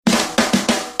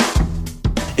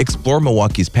Explore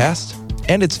Milwaukee's past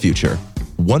and its future,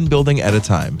 one building at a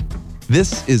time.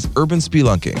 This is Urban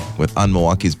Spelunking with On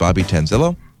Milwaukee's Bobby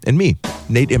Tanzillo and me,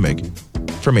 Nate Immig,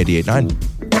 from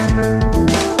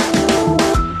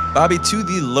 88.9. Bobby, to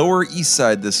the Lower East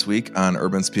Side this week on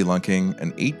Urban Spelunking, an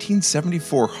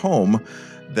 1874 home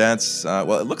that's,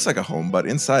 it looks like a home, but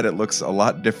inside it looks a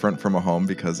lot different from a home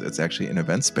because it's actually an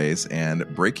event space. And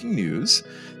breaking news,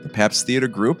 the Pabst Theater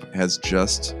Group has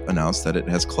just announced that it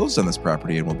has closed on this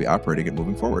property and will be operating it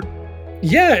moving forward.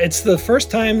 Yeah, it's the first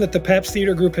time that the Pabst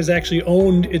Theater Group has actually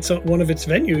owned one of its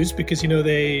venues because,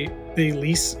 they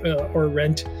lease or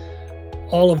rent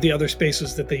all of the other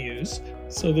spaces that they use.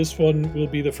 So this one will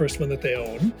be the first one that they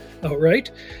own outright.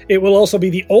 It will also be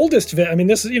the oldest.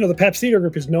 This is, the Pabst Theater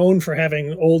Group is known for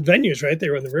having old venues, right? They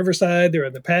run the Riverside, they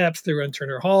run the Pabst, they run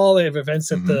Turner Hall. They have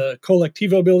events at the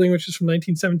Colectivo building, which is from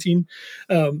 1917.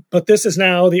 But this is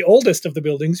now the oldest of the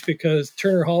buildings because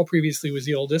Turner Hall previously was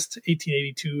the oldest,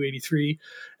 1882, 83.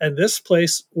 And this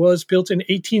place was built in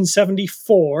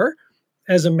 1874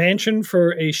 as a mansion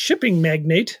for a shipping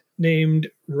magnate named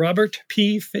Robert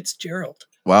P. Fitzgerald.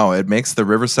 Wow, it makes the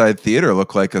Riverside Theater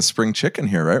look like a spring chicken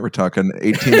here, right? We're talking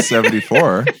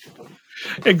 1874.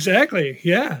 Exactly,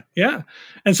 yeah.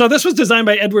 And so this was designed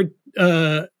by Edward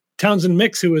Townsend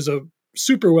Mix, who was a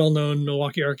super well-known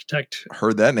Milwaukee architect.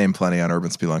 Heard that name plenty on Urban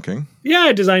Spelunking. Yeah,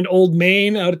 I designed Old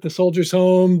Main out at the Soldiers'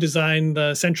 Home, designed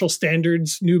the Central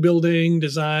Standards new building,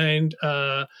 designed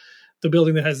the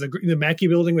building that has the Mackey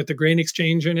building with the grain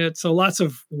exchange in it. So lots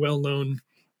of well-known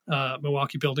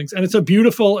Milwaukee buildings. And it's a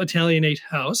beautiful Italianate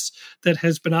house that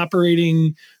has been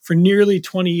operating for nearly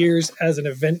 20 years as an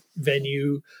event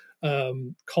venue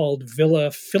called Villa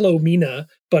Filomena,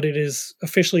 but it is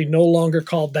officially no longer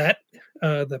called that.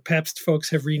 The Pabst folks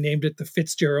have renamed it the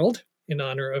Fitzgerald in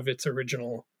honor of its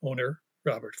original owner,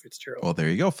 Robert Fitzgerald. Well,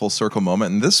 there you go. Full circle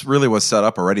moment. And this really was set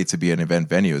up already to be an event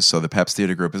venue. So the Pabst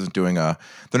Theater Group they're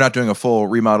not doing a full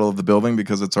remodel of the building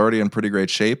because it's already in pretty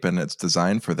great shape and it's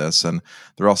designed for this. And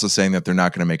they're also saying that they're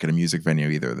not going to make it a music venue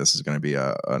either. This is going to be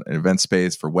an event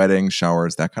space for weddings,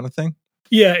 showers, that kind of thing.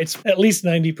 Yeah, it's at least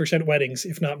 90% weddings,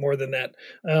 if not more than that.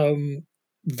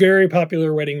 Very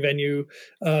popular wedding venue.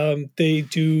 They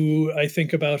do, I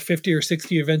think, about 50 or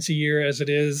 60 events a year as it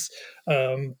is.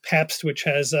 Pabst, which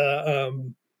has a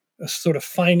sort of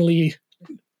finely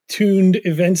tuned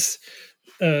events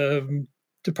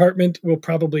department, will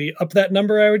probably up that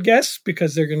number, I would guess,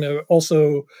 because they're going to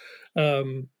also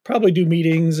probably do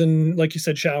meetings and, like you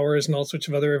said, showers and all sorts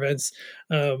of other events.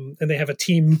 And they have a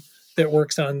team that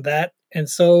works on that. And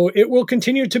so it will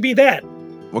continue to be that.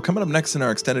 Well, coming up next in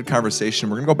our extended conversation,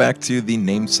 we're going to go back to the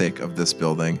namesake of this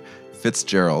building,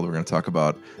 Fitzgerald. We're going to talk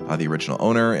about the original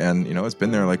owner. And, it's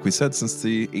been there, like we said, since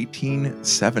the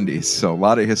 1870s. So a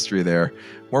lot of history there.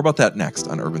 More about that next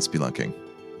on Urban Spelunking.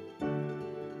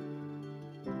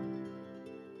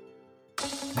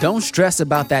 Don't stress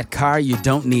about that car you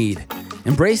don't need.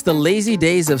 Embrace the lazy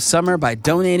days of summer by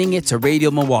donating it to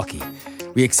Radio Milwaukee.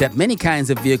 We accept many kinds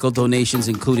of vehicle donations,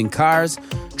 including cars,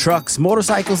 trucks,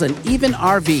 motorcycles, and even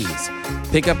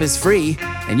RVs. Pickup is free,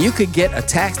 and you could get a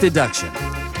tax deduction.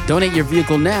 Donate your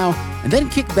vehicle now, and then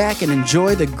kick back and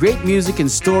enjoy the great music and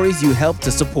stories you help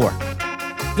to support.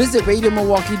 Visit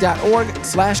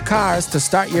radiomilwaukee.org/cars to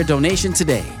start your donation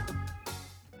today.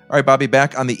 All right, Bobby,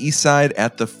 back on the east side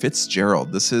at the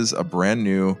Fitzgerald. This is a brand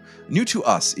new to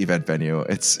us event venue.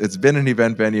 It's been an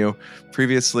event venue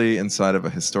previously inside of a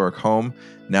historic home.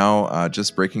 Now,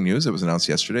 just breaking news, it was announced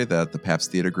yesterday that the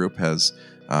Pabst Theater Group has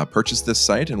purchased this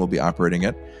site and will be operating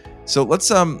it. So let's,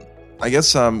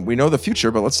 we know the future,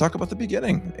 but let's talk about the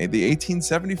beginning, the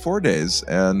 1874 days,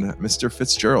 and Mr.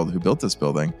 Fitzgerald, who built this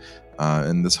building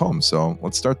and this home. So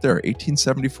let's start there,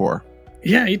 1874.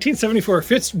 Yeah, 1874.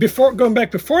 Before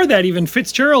that, even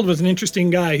Fitzgerald was an interesting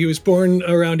guy. He was born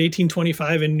around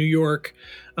 1825 in New York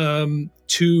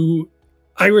to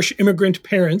Irish immigrant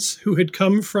parents who had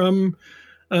come from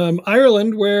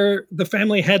Ireland, where the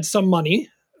family had some money.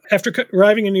 After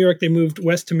arriving in New York, they moved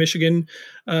west to Michigan,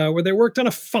 where they worked on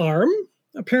a farm,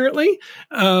 apparently.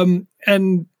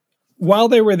 And while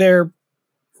they were there,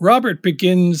 Robert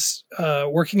begins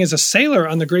working as a sailor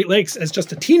on the Great Lakes as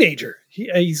just a teenager.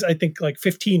 He's, I think, like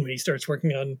 15 when he starts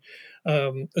working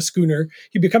on a schooner.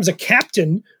 He becomes a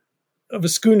captain of a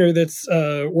schooner that's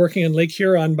working on Lake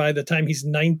Huron by the time he's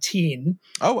 19.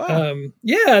 Oh, wow.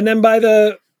 Yeah, and then by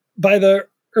the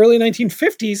early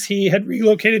 1950s, he had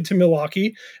relocated to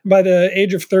Milwaukee. By the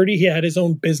age of 30, he had his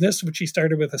own business, which he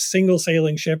started with a single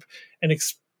sailing ship and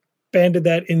expanded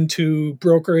that into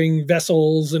brokering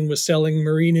vessels and was selling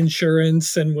marine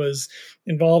insurance and was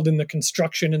involved in the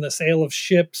construction and the sale of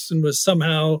ships and was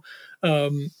somehow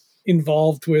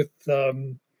involved with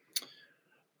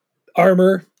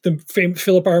Armour,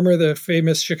 Philip Armour, the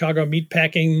famous Chicago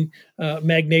meatpacking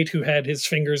magnate who had his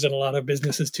fingers in a lot of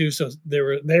businesses too. So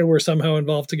they were somehow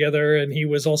involved together. And he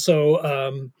was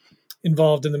also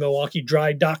involved in the Milwaukee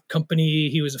Dry Dock Company.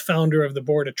 He was a founder of the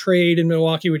Board of Trade in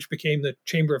Milwaukee, which became the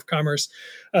Chamber of Commerce.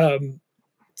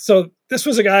 So this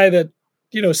was a guy that,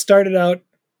 started out,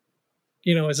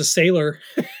 as a sailor,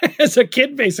 as a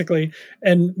kid, basically,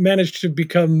 and managed to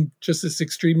become just this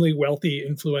extremely wealthy,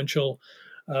 influential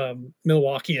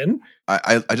Milwaukeean.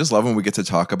 I just love when we get to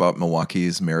talk about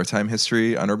Milwaukee's maritime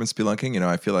history on Urban Spelunking.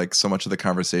 I feel like so much of the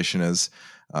conversation is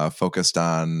focused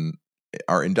on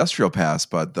our industrial past,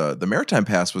 but the maritime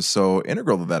past was so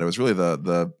integral to that. It was really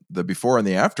the before and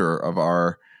the after of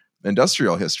our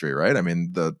industrial history, right? I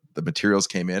mean, the materials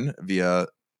came in via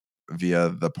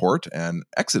the port and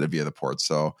exited via the port.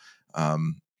 So,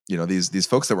 these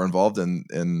folks that were involved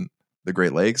in the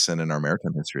Great Lakes and in our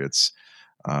maritime history, it's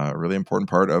a really important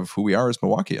part of who we are as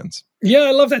Milwaukeeans. Yeah,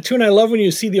 I love that too. And I love when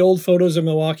you see the old photos of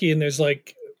Milwaukee and there's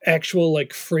like actual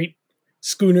like freight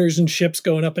schooners and ships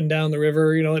going up and down the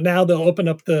river. Now they'll open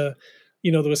up the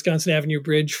Wisconsin Avenue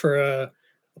Bridge for a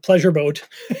pleasure boat.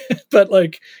 But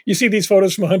like you see these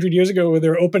photos from 100 years ago where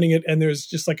they're opening it and there's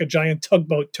just like a giant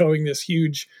tugboat towing this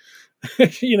huge,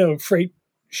 freight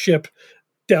ship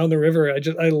down the river.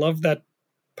 I love that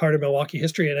part of Milwaukee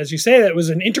history. And as you say, that was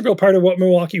an integral part of what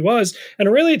Milwaukee was.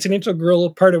 And really it's an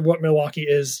integral part of what Milwaukee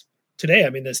is today. I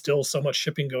mean, there's still so much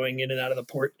shipping going in and out of the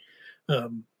port.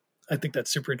 I think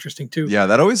that's super interesting too. Yeah,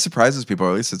 that always surprises people. Or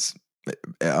at least it's,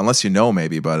 unless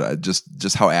maybe, but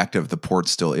just how active the port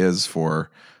still is for,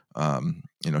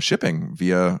 shipping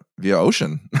via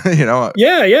ocean.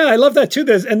 Yeah, I love that too.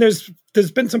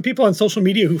 There's been some people on social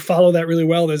media who follow that really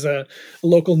well. There's a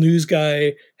local news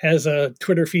guy has a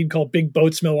Twitter feed called Big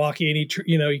Boats Milwaukee, and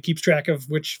he keeps track of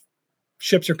which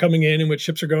ships are coming in and which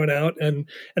ships are going out. And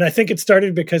I think it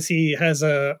started because he has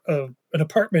an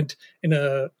apartment in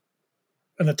a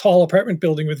tall apartment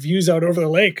building with views out over the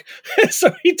lake.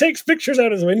 So he takes pictures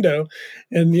out his window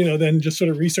and, then just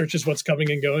sort of researches what's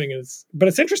coming and going. But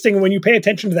it's interesting when you pay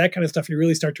attention to that kind of stuff, you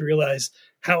really start to realize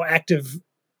how active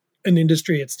an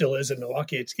industry it still is in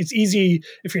Milwaukee. It's easy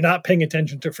if you're not paying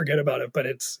attention to forget about it, but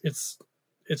it's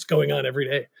going on every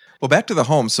day. Well, back to the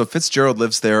home. So Fitzgerald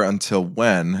lives there until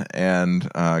when? And,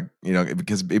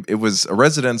 because it was a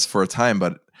residence for a time,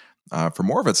 but for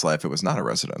more of its life, it was not a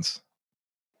residence.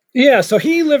 Yeah, so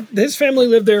his family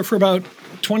lived there for about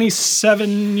 25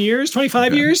 years.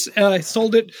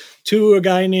 Sold it to a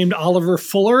guy named Oliver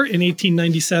Fuller in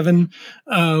 1897.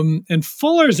 And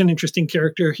Fuller is an interesting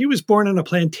character. He was born on a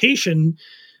plantation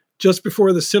just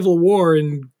before the Civil War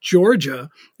in Georgia,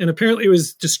 and apparently it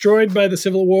was destroyed by the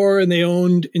Civil War, and they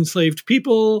owned enslaved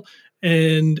people.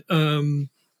 And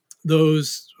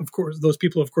those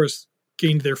people, of course,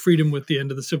 gained their freedom with the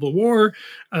end of the Civil War.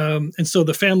 And so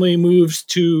the family moves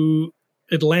to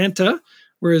Atlanta,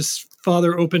 where his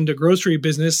father opened a grocery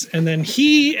business. And then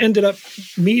he ended up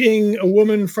meeting a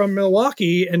woman from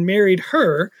Milwaukee and married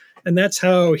her. And that's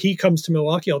how he comes to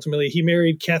Milwaukee ultimately. He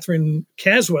married Catherine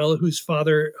Caswell, whose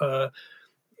father,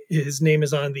 his name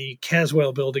is on the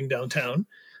Caswell building downtown.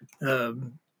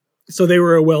 So they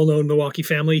were a well-known Milwaukee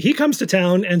family. He comes to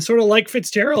town and sort of like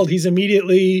Fitzgerald, he's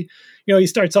immediately, he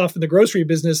starts off in the grocery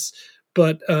business,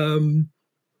 but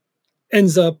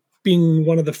ends up being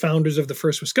one of the founders of the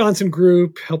First Wisconsin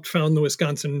Group, helped found the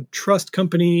Wisconsin Trust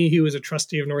Company. He was a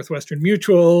trustee of Northwestern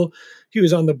Mutual. He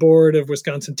was on the board of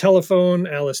Wisconsin Telephone,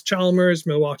 Alice Chalmers,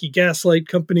 Milwaukee Gaslight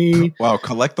Company. Wow,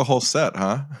 collect the whole set,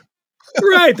 huh?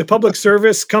 Right, the Public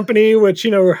Service Company, which,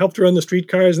 helped run the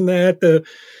streetcars and that. The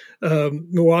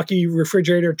Milwaukee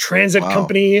Refrigerator Transit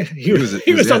Company. He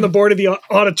was on the board of the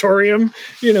auditorium,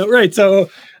 right.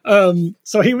 So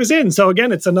he was in. So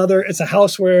again, it's a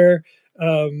house where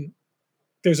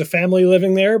there's a family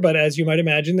living there, but as you might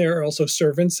imagine, there are also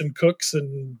servants and cooks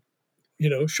and,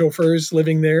 chauffeurs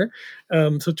living there.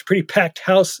 So it's a pretty packed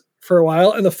house for a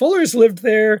while. And the Fullers lived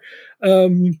there,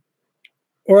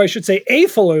 or I should say a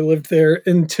Fuller lived there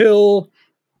until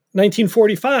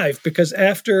 1945, because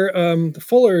after the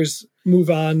Fullers move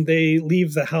on, they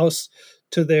leave the house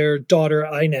to their daughter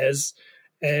Inez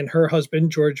and her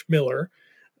husband George Miller,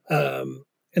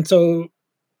 and so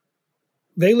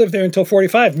they live there until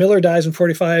 45. Miller dies in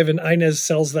 45, and Inez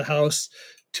sells the house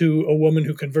to a woman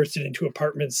who converts it into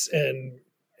apartments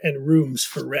and rooms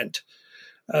for rent.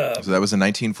 So that was in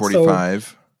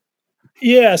 1945.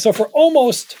 So for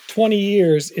almost 20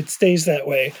 years, it stays that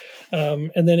way.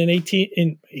 And then in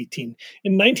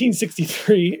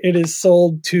 1963, it is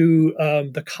sold to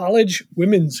the College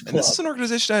Women's Club. And this is an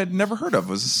organization I had never heard of.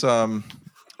 Was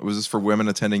Was this for women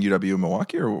attending UW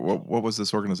Milwaukee, or what was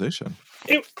this organization?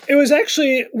 It was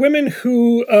actually women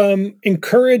who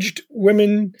encouraged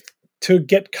women to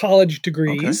get college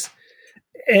degrees,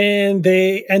 and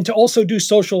to also do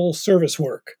social service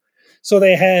work. So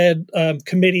they had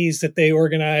committees that they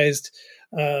organized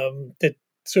that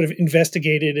sort of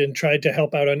investigated and tried to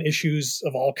help out on issues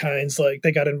of all kinds. Like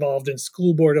they got involved in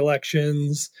school board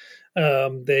elections.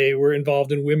 They were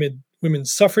involved in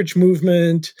women's suffrage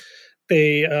movement.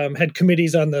 They had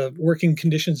committees on the working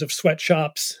conditions of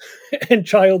sweatshops and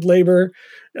child labor.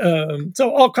 So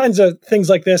all kinds of things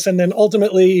like this. And then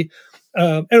ultimately,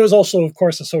 and it was also, of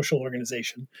course, a social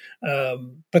organization.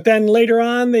 But then later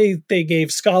on, they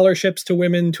gave scholarships to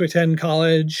women to attend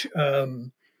college.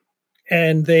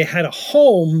 And they had a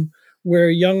home where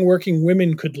young working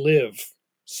women could live.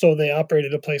 So they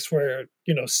operated a place where,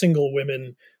 single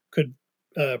women could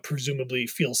presumably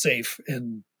feel safe.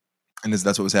 And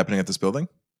that's what was happening at this building?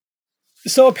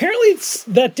 So apparently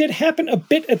that did happen a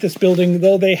bit at this building,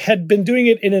 though they had been doing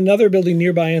it in another building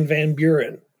nearby in Van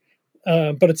Buren.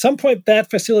 But at some point, that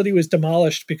facility was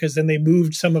demolished because then they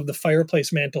moved some of the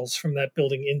fireplace mantles from that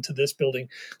building into this building.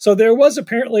 So there was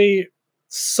apparently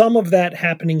some of that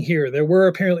happening here. There were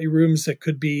apparently rooms that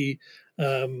could be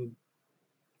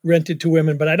rented to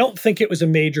women, but I don't think it was a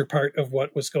major part of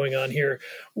what was going on here.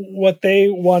 What they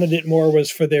wanted it more was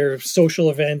for their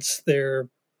social events, their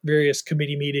various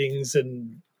committee meetings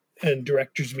and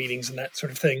directors meetings and that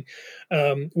sort of thing,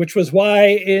 which was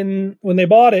why when they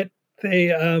bought it, they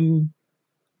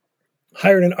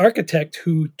hired an architect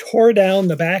who tore down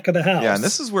the back of the house. Yeah, and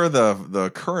this is where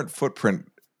the current footprint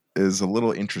is a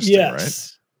little interesting,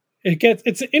 right?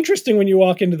 It's interesting when you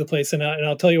walk into the place, and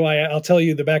I'll tell you why. I'll tell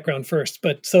you the background first.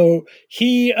 But so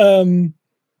he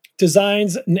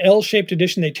designs an L-shaped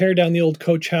addition. They tear down the old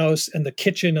coach house and the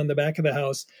kitchen on the back of the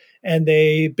house, and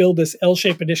they build this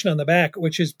L-shaped addition on the back,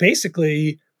 which is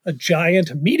basically a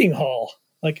giant meeting hall,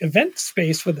 like event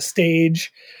space with a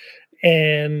stage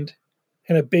and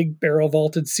a big barrel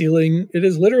vaulted ceiling. It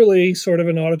is literally sort of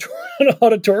an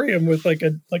auditorium with like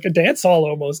a dance hall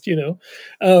almost, You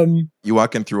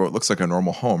walk in through what looks like a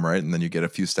normal home, right? And then you get a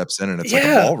few steps in and it's like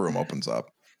a ballroom opens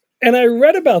up. And I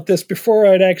read about this before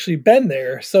I'd actually been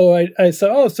there. So I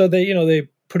said, so they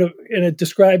put and it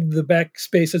described the back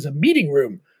space as a meeting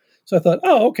room. So I thought,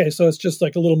 okay, so it's just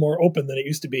like a little more open than it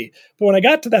used to be. But when I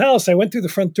got to the house, I went through the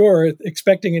front door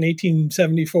expecting an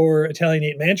 1874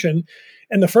 Italianate mansion.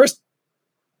 And the first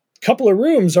couple of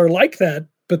rooms are like that.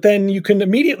 But then you can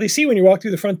immediately see when you walk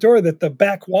through the front door that the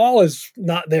back wall is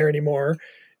not there anymore.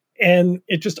 And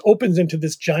it just opens into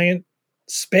this giant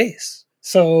space.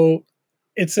 So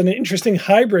it's an interesting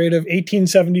hybrid of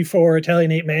 1874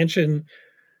 Italianate mansion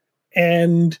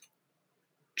and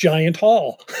giant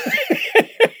hall.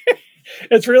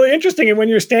 It's really interesting. And when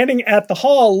you're standing at the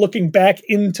hall looking back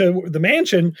into the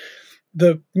mansion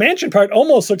part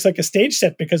almost looks like a stage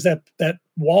set because that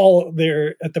wall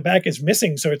there at the back is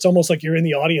missing. So it's almost like you're in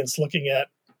the audience looking at,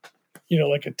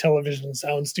 like a television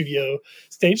sound studio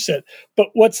stage set. But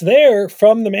what's there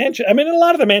from the mansion, I mean, a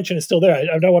lot of the mansion is still there.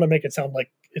 I don't want to make it sound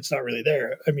like it's not really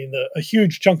there. I mean, a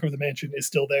huge chunk of the mansion is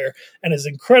still there and is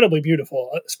incredibly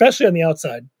beautiful, especially on the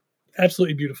outside.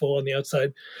 Absolutely beautiful on the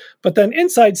outside. But then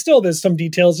inside still, there's some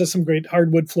details. There's some great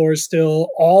hardwood floors still.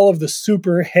 All of the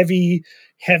super heavy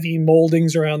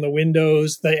moldings around the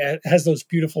windows. It has those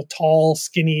beautiful, tall,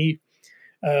 skinny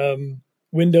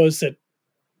windows that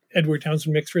Edward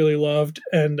Townsend Mix really loved.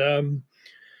 And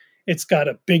it's got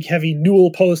a big, heavy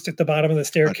newel post at the bottom of the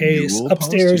staircase.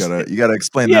 Upstairs. You gotta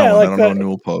explain that one. Like I don't know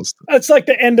newel post. It's like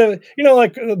the end of,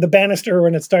 like the banister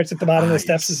when it starts at the bottom of the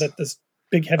steps is at this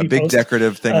big, heavy post. A big post.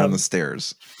 Decorative thing on the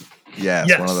stairs. Yes,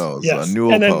 one of those. Yes. A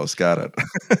newel post. Got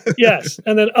it. Yes.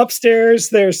 And then upstairs,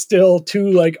 there's still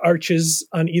two like arches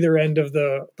on either end of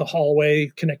the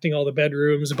hallway connecting all the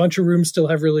bedrooms. A bunch of rooms still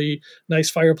have really nice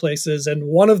fireplaces. And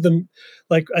one of them,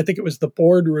 like I think it was the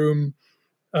boardroom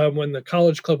when the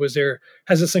college club was there,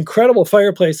 has this incredible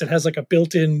fireplace that has like a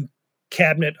built-in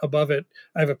cabinet above it.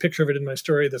 I have a picture of it in my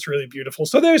story that's really beautiful.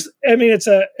 So it's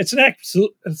an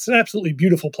absolutely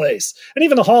beautiful place. And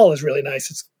even the hall is really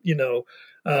nice. It's,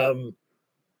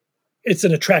 it's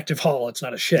an attractive hall. It's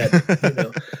not a shed,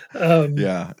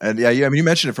 Yeah. And I mean, you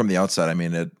mentioned it from the outside. I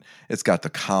mean, it's got the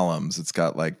columns, it's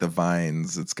got like the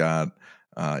vines, it's got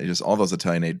just all those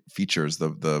Italianate features,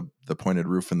 the pointed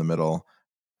roof in the middle.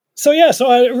 So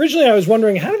originally I was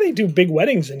wondering, how do they do big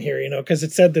weddings in here? Because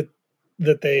it said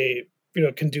that they,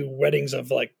 can do weddings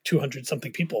of like 200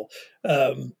 something people.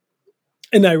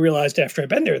 And I realized after I've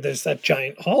been there, there's that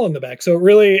giant hall in the back. So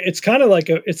really, it's kind of like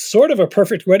it's sort of a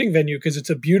perfect wedding venue because it's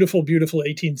a beautiful, beautiful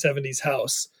 1870s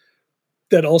house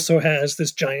that also has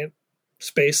this giant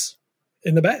space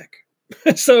in the back.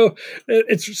 So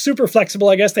it's super flexible.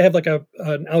 I guess they have like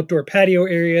an outdoor patio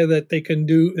area that they can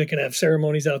do. They can have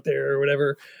ceremonies out there or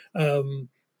whatever. Then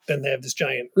they have this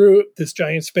giant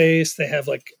space. They have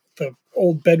like the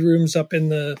old bedrooms up in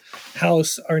the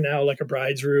house are now like a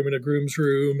bride's room and a groom's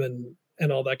room and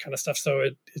all that kind of stuff. So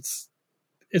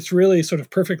it's really sort of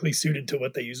perfectly suited to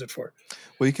what they use it for.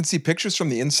 Well, you can see pictures from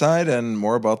the inside and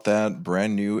more about that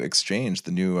brand new exchange,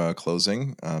 the new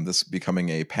closing, this becoming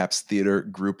a Pabst Theater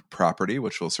Group property,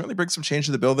 which will certainly bring some change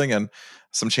to the building and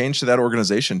some change to that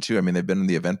organization too. I mean, they've been in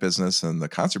the event business and the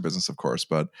concert business, of course,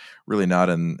 but really not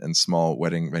in small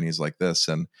wedding venues like this.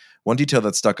 And one detail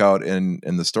that stuck out in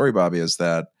the story, Bobby, is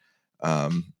that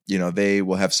they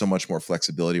will have so much more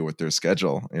flexibility with their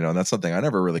schedule, and that's something I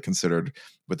never really considered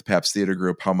with the Pabst Theater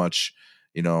Group, how much,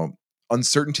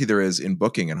 uncertainty there is in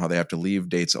booking and how they have to leave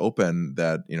dates open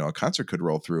that, a concert could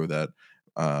roll through that,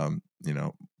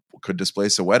 could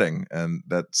displace a wedding. And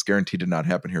that's guaranteed to not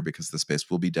happen here because the space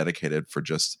will be dedicated for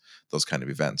just those kind of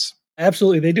events.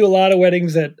 Absolutely. They do a lot of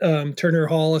weddings at Turner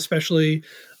Hall, especially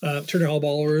Turner Hall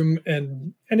Ballroom.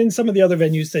 And in some of the other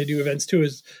venues, they do events too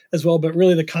as well. But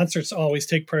really, the concerts always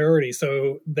take priority.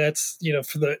 So that's,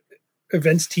 for the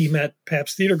events team at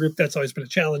Pabst Theater Group, that's always been a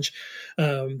challenge.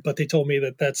 But they told me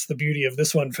that that's the beauty of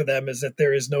this one for them, is that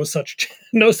there is no such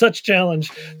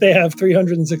challenge. They have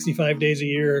 365 days a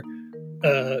year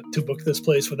to book this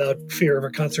place without fear of a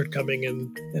concert coming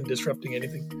and disrupting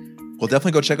anything. Well,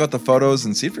 definitely go check out the photos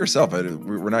and see for yourself.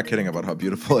 We're not kidding about how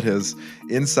beautiful it is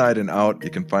inside and out. You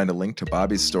can find a link to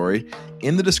Bobby's story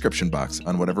in the description box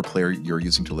on whatever player you're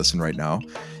using to listen right now.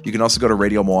 You can also go to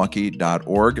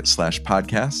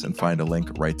radiomilwaukee.org/podcasts and find a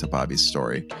link right to Bobby's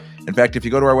story. In fact, if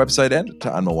you go to our website and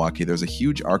to On Milwaukee, there's a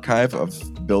huge archive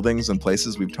of buildings and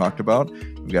places we've talked about.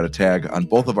 We've got a tag on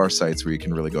both of our sites where you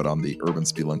can really go down the urban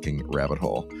spelunking rabbit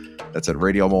hole. That's at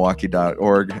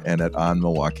radiomilwaukee.org and at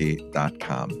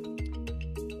onmilwaukee.com.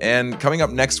 And coming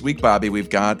up next week, Bobby, we've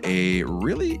got a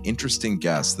really interesting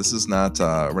guest. This is not,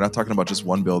 we're not talking about just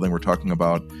one building. We're talking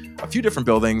about a few different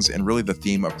buildings and really the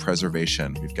theme of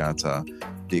preservation. We've got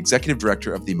the executive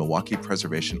director of the Milwaukee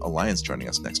Preservation Alliance joining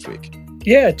us next week.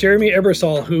 Yeah, Jeremy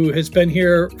Ebersol, who has been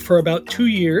here for about 2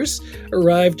 years,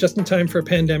 arrived just in time for a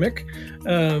pandemic.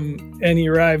 And he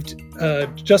arrived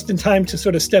just in time to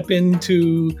sort of step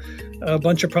into a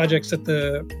bunch of projects that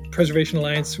the Preservation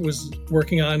Alliance was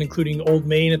working on, including Old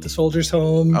Main at the Soldiers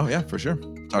Home. Oh, yeah, for sure.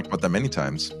 Talked about that many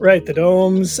times. Right, the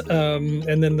domes,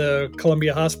 and then the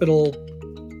Columbia Hospital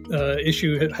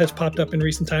issue has popped up in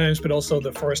recent times, but also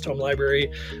the Forest Home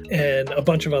Library and a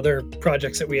bunch of other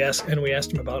projects that we asked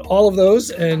him about all of those,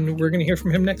 and we're going to hear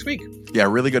from him next week. Yeah,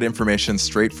 really good information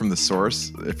straight from the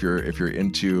source. If you're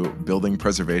into building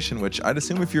preservation, which I'd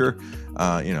assume if you're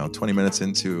 20 minutes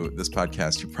into this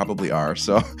podcast, you probably are.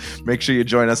 So make sure you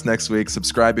join us next week.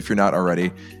 Subscribe if you're not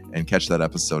already, and catch that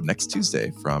episode next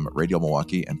Tuesday from Radio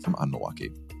Milwaukee and from On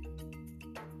Milwaukee.